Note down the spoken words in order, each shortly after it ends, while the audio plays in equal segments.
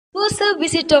was a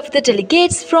visit of the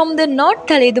delegates from the North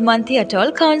Thiladhunmathi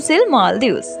Atoll Council,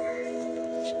 Maldives.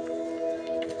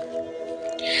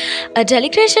 A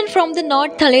delegation from the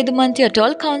North Thiladhunmathi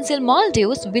Atoll Council,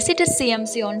 Maldives visited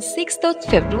CMC on 6th of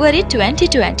February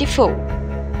 2024.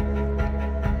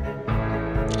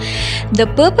 The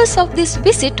purpose of this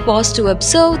visit was to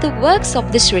observe the works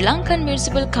of the Sri Lankan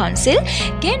Municipal Council,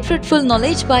 gain fruitful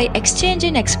knowledge by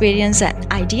exchanging experience and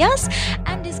ideas,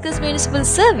 and discuss municipal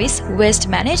service, waste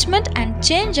management and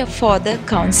change for the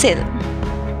council.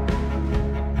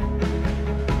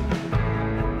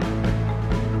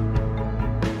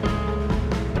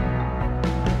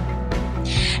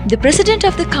 The President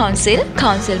of the Council,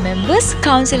 Council members,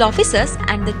 Council officers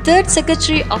and the Third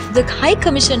Secretary of the High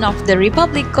Commission of the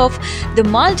Republic of the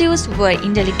Maldives were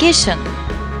in delegation.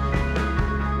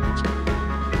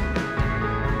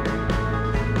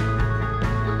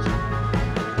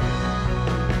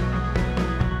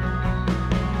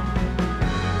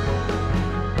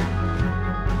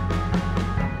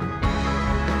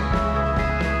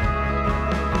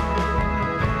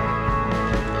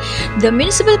 The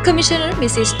Municipal Commissioner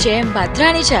Mrs.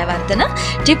 Bhadranie Jayawardhana,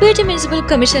 Deputy Municipal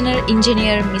Commissioner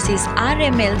Engineer Mrs.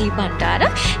 R.M.L.D.Bandara,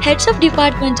 Heads of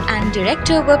Department and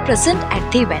Director were present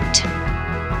at the event.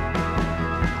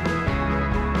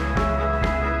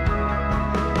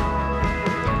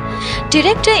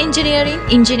 Director Engineering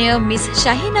Engineer Ms.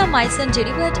 Shahina Mysan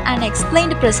delivered an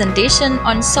explained presentation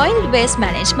on soil waste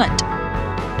management.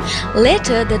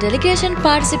 Later, the delegation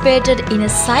participated in a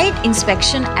site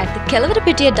inspection at the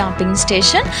Kerawalapitiya dumping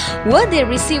station, where they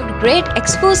received great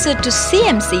exposure to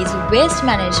CMC's waste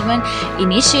management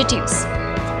initiatives.